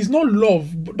 It's not love.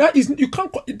 But that is, you can't.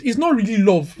 It's not really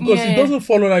love, because it doesn't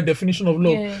follow that definition of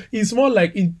love. Yeah. It's more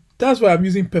like it. That's why I'm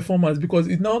using performance, because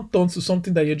it now turns to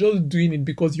something that you're just doing it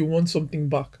because you want something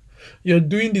back. You're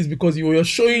doing this because you're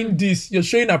showing this. You're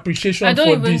showing appreciation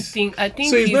for this. I think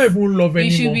so. It's not even love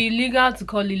anymore. It should be legal to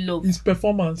call it love. It's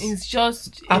performance. It's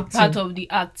just a part of the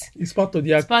act. It's part of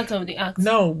the act. It's part of the act.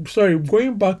 Now, sorry,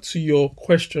 going back to your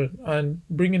question and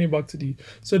bringing it back to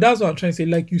so that's what I'm trying to say.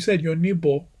 Like you said, your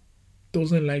neighbor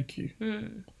doesn't like you.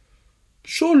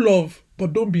 Show love,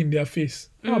 but don't be in their face.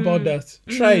 How about that?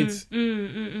 Try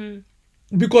it.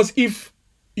 Because if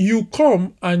you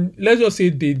come and let's just say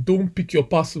they don't pick your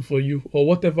parcel for you or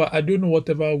whatever, I don't know,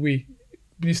 whatever way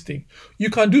this thing. You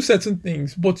can do certain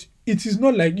things, but it is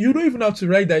not like you don't even have to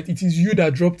write that it is you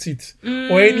that dropped it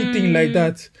or anything like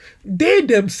that. They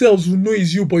themselves will know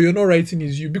it's you, but you're not writing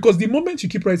it's you, because the moment you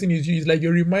keep writing it's you, it's like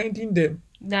you're reminding them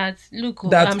that look,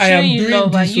 that I'm I am showing you doing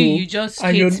love, this, and you just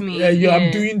and hate me.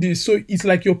 I'm doing this, so it's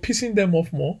like you're pissing them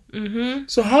off more.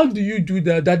 So how do you do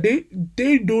that? That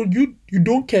they don't, you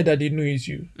don't care that they know it's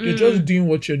you. You're just doing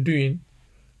what you're doing.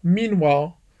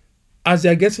 Meanwhile, as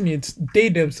they're getting it, they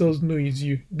themselves know it's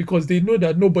you, because they know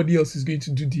that nobody else is going to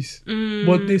do this.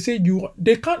 But they say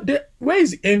they can't. Where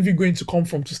is envy going to come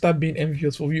from to start being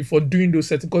envious for you for doing those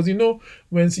settings? Because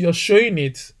when you're showing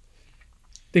it,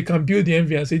 they can build the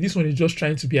envy and say this one is just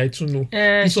trying to be know.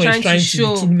 This one is trying to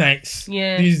be too nice.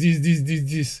 Yeah.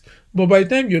 This. But by the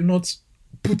time you're not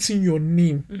putting your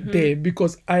name there,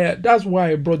 because that's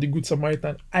why I brought the Good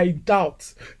Samaritan. I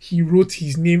doubt he wrote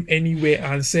his name anywhere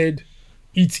and said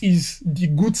it is the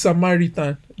Good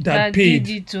Samaritan that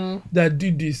paid, that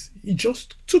did this. He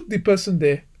just took the person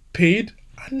there, paid,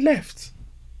 and left.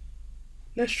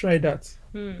 Let's try that.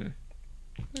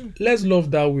 Let's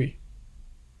love that way.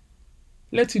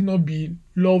 Let it not be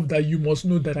love that you must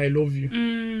know that I love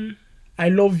you. I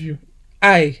love you.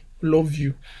 I love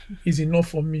you is enough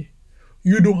for me.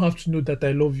 You don't have to know that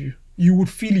I love you. You would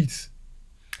feel it.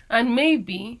 And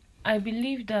maybe, I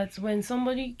believe that when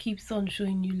somebody keeps on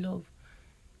showing you love,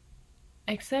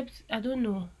 except, I don't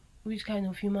know which kind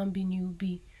of human being you will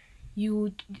be,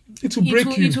 it will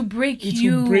break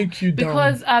you down.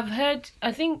 Because I've heard,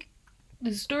 I think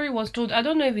the story was told, I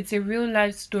don't know if it's a real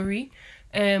life story,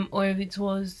 or if it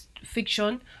was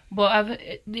fiction, but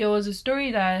there was a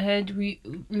story that I heard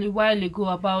a while ago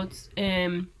about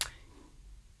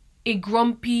a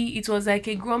grumpy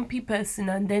person,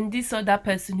 and then this other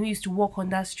person who used to walk on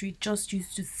that street just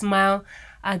used to smile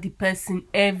at the person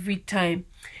every time.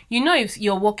 If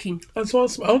you're walking and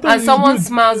someone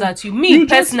smiles at you, me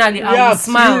personally, I will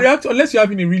smile. You react unless you're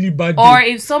having a really bad day. Or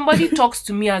if somebody talks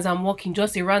to me as I'm walking,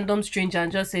 just a random stranger,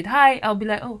 and just said hi, I'll be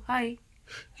like, oh, hi.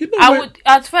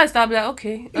 At first I'll be like,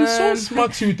 okay. If someone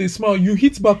smacks you with a smile, you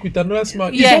hit back with another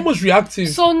smile. It's almost reactive.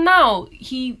 So now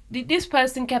this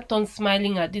person kept on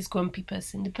smiling at this grumpy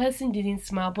person. The person didn't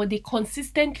smile, but they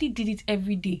consistently did it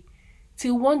every day.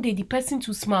 Till one day the person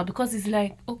to smile, because it's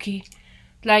like, okay,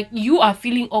 like you are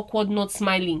feeling awkward not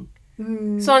smiling.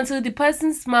 So until the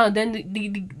person smiled, then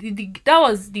that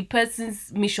was the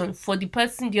person's mission, for the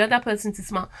other person to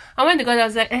smile. And when they got there, I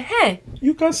was like,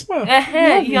 you can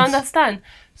smile. You understand?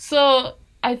 So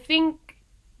I think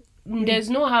there's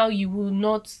no how you will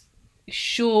not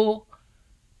show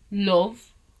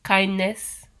love,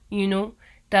 kindness,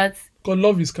 that. Because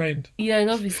love is kind. Yeah,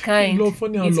 love is kind.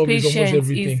 Funny how love is almost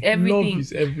everything. Everything. Love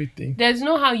is everything. There's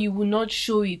no how you will not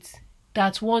show it,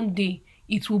 that one day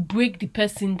it will break the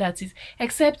person that is,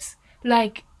 except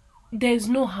like there's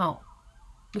no how,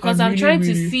 because I'm trying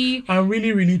to see and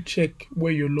really check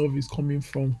where your love is coming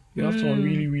from. You have to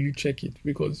really check it,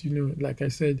 because like I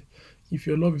said, if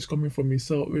your love is coming from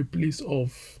a place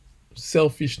of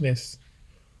selfishness,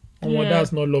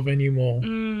 that's not love anymore.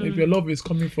 If your love is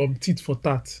coming from tit for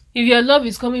tat, if your love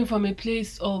is coming from a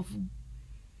place of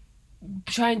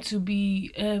trying to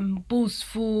be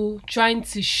boastful, trying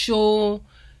to show,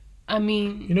 I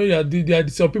mean, there are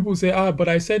some people who say, but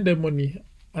I send them money,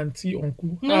 auntie,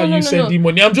 uncle. You send the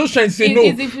money. I'm just trying to say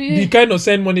the kind of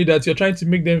send money that you're trying to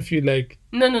make them feel like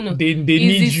they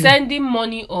need you. Sending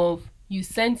money of you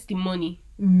sent the money,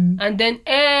 and then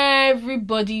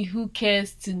everybody who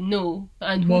cares to know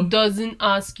and who doesn't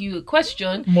ask you a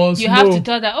question, you have to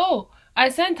tell that, I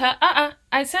sent her.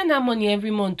 I send her money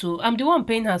every month too. I'm the one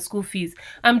paying her school fees.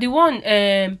 I'm the one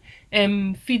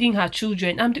feeding her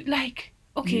children.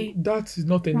 Okay, that is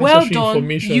not a necessary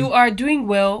information. You are doing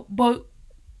well, but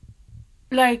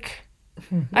I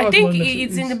think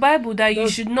it's in the Bible that you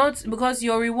should not, because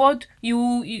your reward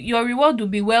will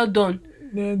be well done.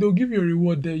 Yeah, they'll give you a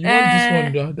reward there. You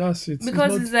want this one, that's it.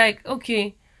 Because it's like,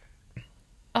 okay.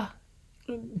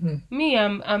 Me,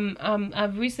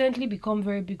 I've recently become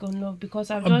very big on love,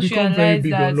 because I've just realized very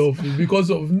big on love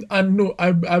because of, and no,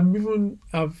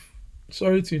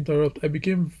 sorry to interrupt. I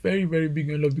became very, very big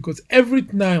on love because every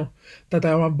now that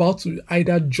I'm about to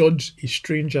either judge a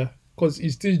stranger, because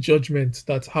it's this judgment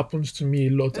that happens to me a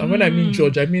lot. And when I mean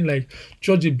judge, I mean like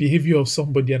judge the behavior of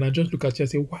somebody, and I just look at you and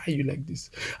say, why are you like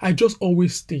this? I just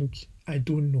always think, I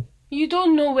don't know. You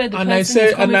don't know where the person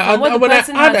is coming from. And when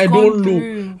I don't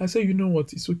know, I say, you know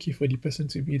what, it's okay for the person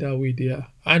to be that way there.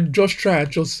 And just try and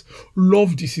just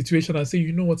love the situation and say,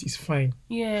 you know what, it's fine.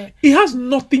 Yeah. It has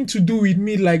nothing to do with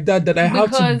me like that I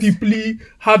have to deeply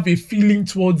have a feeling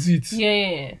towards it.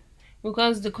 Yeah.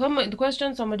 Because the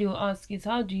question somebody will ask is,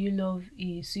 how do you love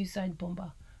a suicide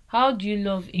bomber? How do you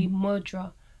love a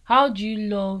murderer? How do you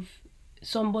love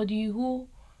somebody who,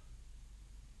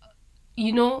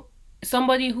 you know,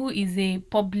 somebody who is a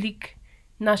public,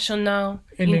 national,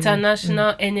 Enemy.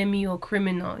 international enemy or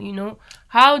criminal, you know?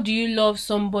 How do you love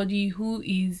somebody who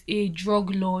is a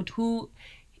drug lord, who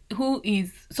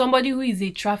is somebody who is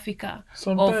a trafficker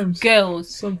of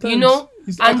girls, you know?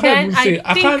 And then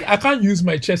I can't use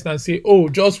my chest and say, oh,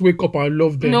 just wake up and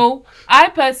love them. No, I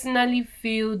personally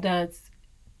feel that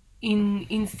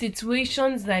in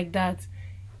situations like that,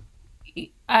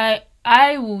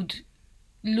 I would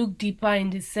look deeper in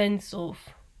the sense of,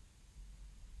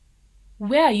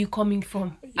 where are you coming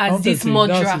from as this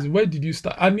murderer? Where did you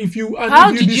start? And if you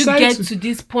how did you get to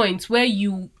this point where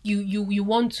you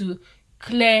want to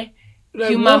clear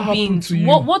human beings?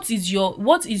 What is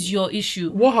your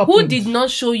issue? What happened? Who did not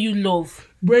show you love?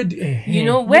 Where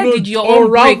did your own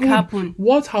break happen?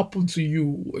 What happened to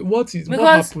you? What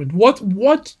happened?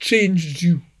 What changed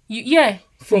you?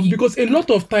 Because a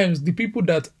lot of times the people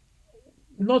that,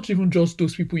 not even just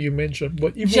those people you mentioned,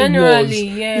 but even generally,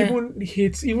 even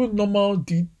hates, even normal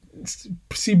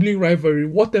sibling rivalry,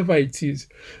 whatever it is,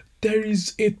 there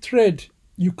is a thread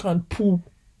you can pull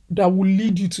that will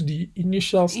lead you to the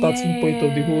initial starting point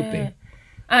of the whole thing.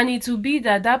 And it will be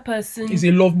that person is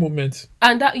a love moment.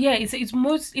 And that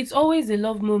it's always a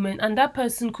love moment, and that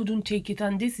person couldn't take it,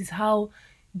 and this is how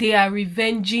they are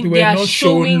revenging. They are not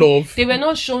showing love. They were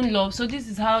not shown love, so this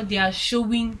is how they are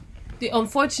showing.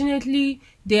 Unfortunately,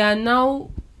 they are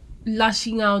now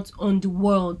lashing out on the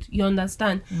world. You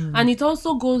understand? And it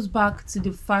also goes back to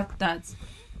the fact that,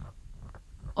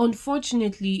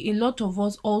 unfortunately, a lot of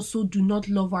us also do not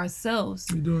love ourselves.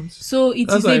 We don't. So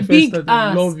that's a big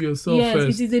ask. Love yourself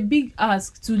first. It is a big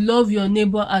ask to love your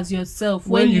neighbor as yourself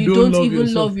when you don't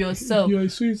even love yourself. You're a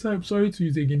suicide. Sorry to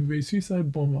use it again. You're a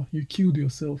suicide bomber. You killed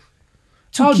yourself.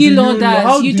 To kill others.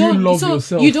 How do you love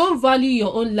yourself? You don't value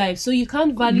your own life, so you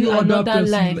can't value another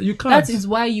life. You can't. That is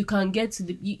why you can get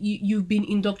to you've been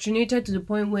indoctrinated to the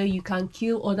point where you can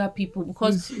kill other people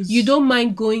because you don't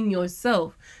mind going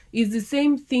yourself. It's the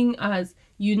same thing as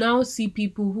you now see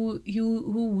people who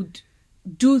would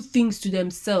do things to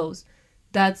themselves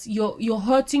that you're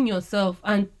hurting yourself,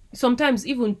 and sometimes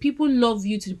even people love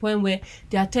you to the point where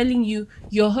they are telling you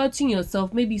you're hurting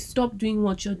yourself, maybe stop doing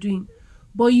what you're doing.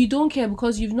 But you don't care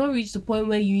because you've not reached the point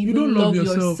where you don't love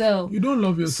yourself. You don't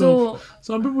love yourself. So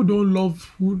some people don't love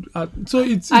food. I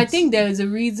think there was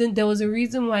a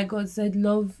reason why God said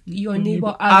love your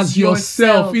neighbor as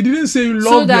yourself. He didn't say love your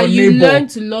neighbor. So that you learn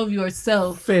to love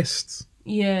yourself first.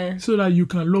 Yeah. So that you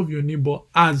can love your neighbor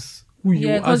as who you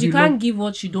are. Yeah, because you can't give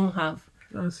what you don't have.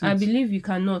 I believe you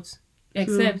cannot.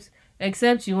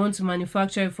 Except you want to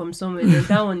manufacture it from somewhere, then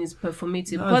that one is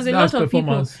performative. Because a lot of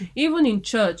people, even in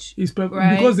church,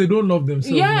 right? Because they don't love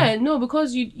themselves. Yeah, no,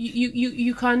 because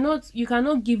you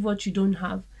cannot give what you don't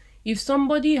have. If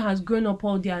somebody has grown up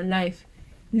all their life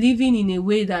living in a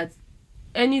way that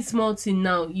any small thing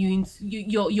now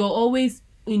you're always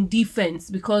in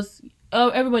defense because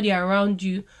everybody around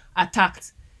you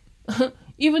attacked.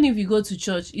 Even if you go to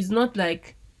church, it's not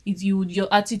like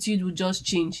your attitude will just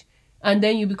change. And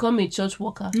then you become a church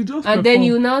worker. Then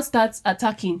you now start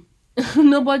attacking.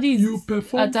 Nobody is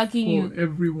attacking you. For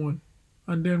everyone.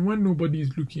 And then when nobody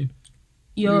is looking,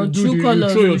 your true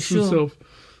colors show your true self.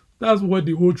 That's what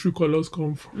the whole true colors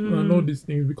come from. And all these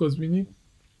things, because we need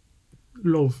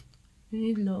love. We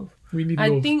need love.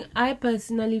 I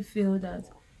personally feel that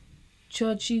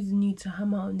churches need to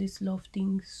hammer on this love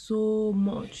thing so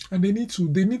much, and they need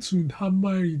to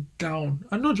hammer it down,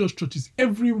 and not just churches.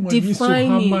 Everyone needs to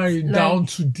hammer it down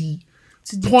to the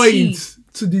point,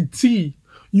 to the T.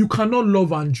 You cannot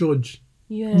love and judge.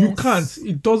 Yes. You can't.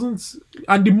 It doesn't.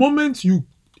 And the moment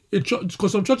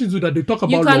because some churches do that, they talk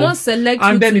about you cannot love, select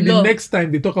and then the next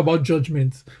time they talk about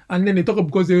judgment, and then they talk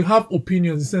because they have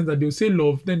opinions in the sense that they'll say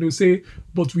love, then they'll say,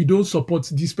 but we don't support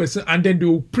this person, and then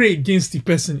they'll pray against the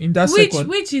person in that second.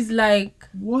 Which is like,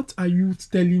 what are you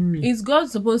telling me? Is God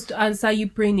supposed to answer you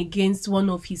praying against one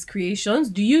of his creations?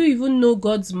 Do you even know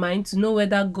God's mind to know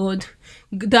whether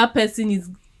that person is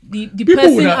the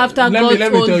person after God's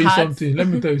own heart? Let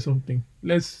me tell you something.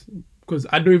 Because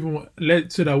I don't even want,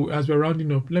 so that as we're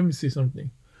rounding up, let me say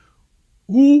something.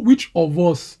 Which of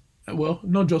us, well,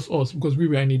 not just us, because we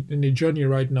were in a journey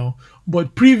right now,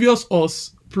 but previous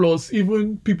us, plus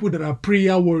even people that are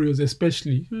prayer warriors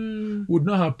especially, would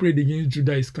not have prayed against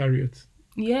Judas Iscariot.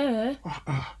 Yeah.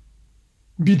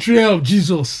 Betrayal of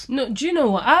Jesus. No, do you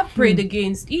know what? I've prayed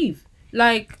against Eve.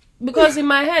 Because in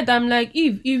my head, I'm like,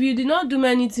 Eve, if you did not do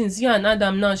many things, you and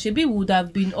Adam now, Shebi would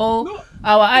have been all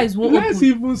our eyes won't Let's open.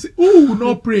 even say, who will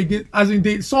not pray again? As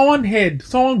in,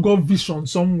 someone got vision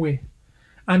somewhere,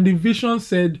 and the vision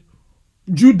said,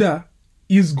 Judah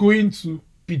is going to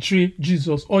betray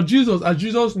Jesus, or Jesus, as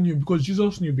Jesus knew, because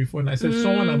Jesus knew before, and I said,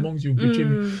 someone amongst you betray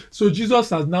me. So Jesus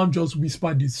has now just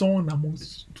whispered this, someone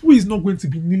amongst who is not going to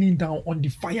be kneeling down on the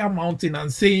fire mountain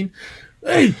and saying,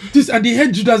 hey, this, and they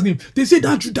heard Judah's name. They say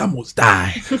that Judah must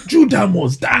die. Judah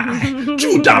must die.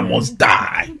 Judah must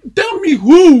die. Tell me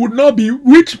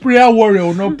which prayer warrior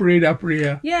will not pray that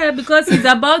prayer? Yeah, because he's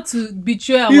about to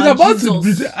betray our He's about Jesus. to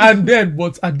betray, and then,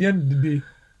 but at the end of the day,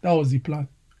 that was the plan.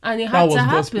 And it had to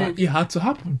happen. It had to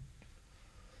happen.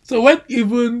 So when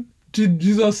even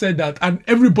Jesus said that, and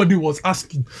everybody was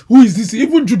asking, who is this?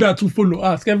 Even Judah to follow,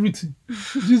 ask everything.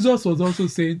 Jesus was also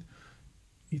saying,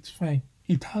 it's fine.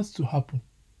 It has to happen.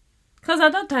 Because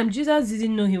at that time, Jesus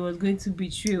didn't know he was going to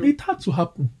betray. It had to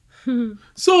happen.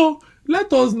 So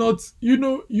let us not,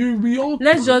 we all...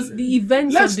 Let's just, the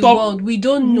events of the world, we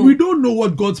don't know. We don't know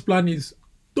what God's plan is.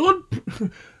 Don't...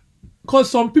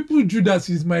 Because some people, Judas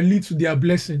might lead to their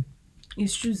blessing.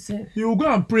 It's true, sir. You will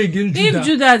go and pray against Judas. If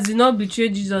Judas did not betray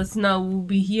Jesus now, we'll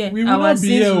be here. We will Our not be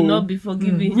sins here, will not be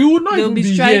forgiven. We will not They'll even be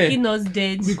be striking here, us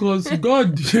dead. because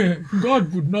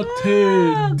God would not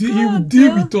He would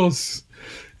deal with us.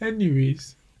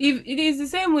 Anyways. If it is the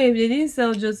same way, if they didn't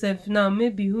sell Joseph now,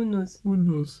 maybe, who knows? Who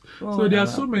knows? Oh, so there are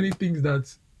so many things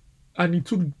that, and it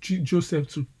took Joseph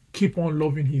to keep on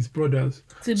loving his brothers,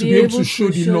 to be able to show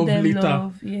the love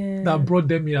later that brought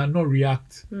them in and not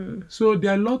react. So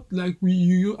there are a lot, like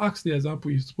you asked the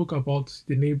example, you spoke about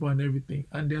the neighbor and everything,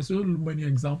 and there's so many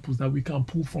examples that we can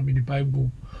pull from in the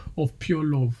Bible of pure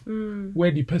love,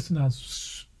 where the person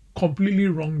has completely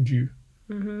wronged you,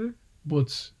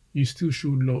 but you still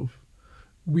showed love.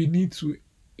 We need to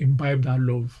imbibe that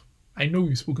love. I know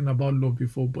we've spoken about love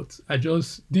before, but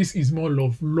this is more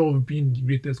love being the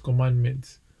greatest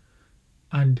commandment.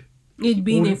 And it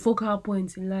being a focal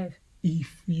point in life.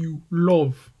 If you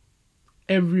love,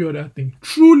 every other thing,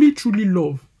 truly, truly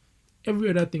love, every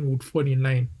other thing would fall in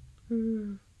line.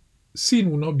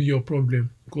 Sin will not be your problem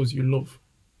because you love.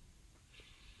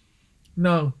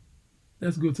 Now,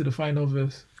 let's go to the final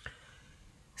verse.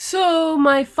 So,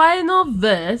 my final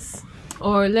verse,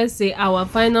 or let's say our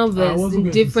final verse in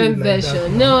different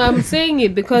version. No, I'm saying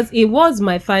it because it was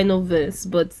my final verse,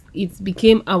 but it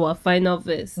became our final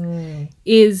verse.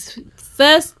 Is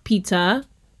 1 Peter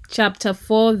chapter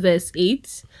 4 verse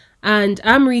 8, and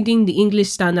I'm reading the English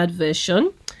Standard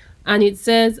Version, and it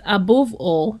says, above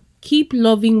all, keep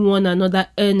loving one another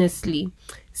earnestly,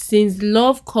 since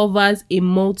love covers a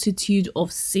multitude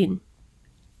of sin.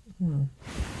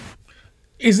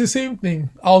 It's the same thing.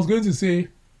 I was going to say,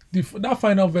 that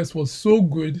final verse was so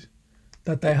good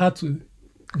that I had to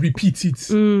repeat it.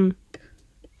 And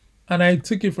I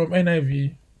took it from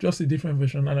NIV, just a different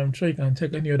version, and I'm sure you can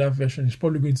check any other version. It's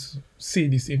probably going to say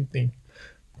the same thing,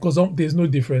 because there's no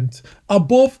difference.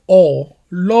 Above all,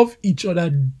 love each other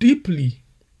deeply,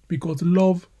 because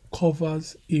love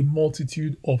covers a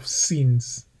multitude of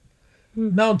sins.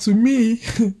 Now, to me,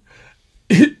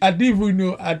 I didn't even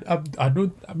know. I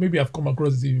don't. Maybe I've come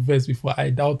across the verse before.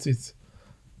 I doubt it.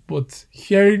 But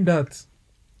hearing that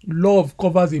love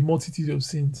covers a multitude of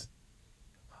sins,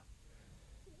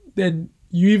 then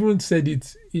you even said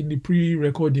it in the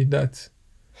pre-recording that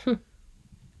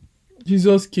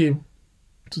Jesus came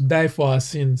to die for our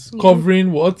sins,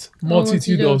 covering what?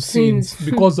 Multitude of sins.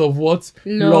 Because of what?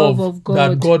 Love of God.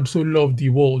 That God so loved the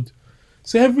world.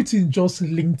 So everything just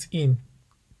linked in.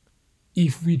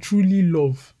 If we truly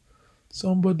love,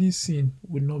 somebody's sin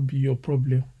will not be your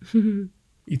problem.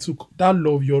 It took that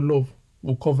love, your love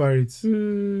will cover it. So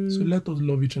let us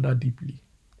love each other deeply.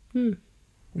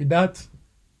 With that,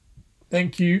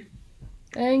 thank you.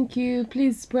 Thank you.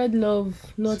 Please spread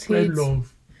love, not hate. Spread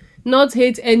love. Not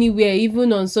hate anywhere,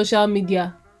 even on social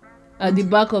media. At the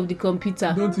back of the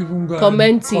computer. Don't even go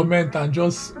commenting. And comment and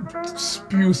just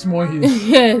spew small hate.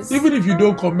 Yes. Even if you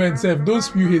don't comment, don't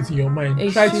spew hate in your mind.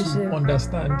 It's Try true, to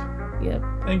understand. Yep.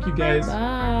 Thank you, guys.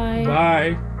 Bye.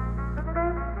 Bye.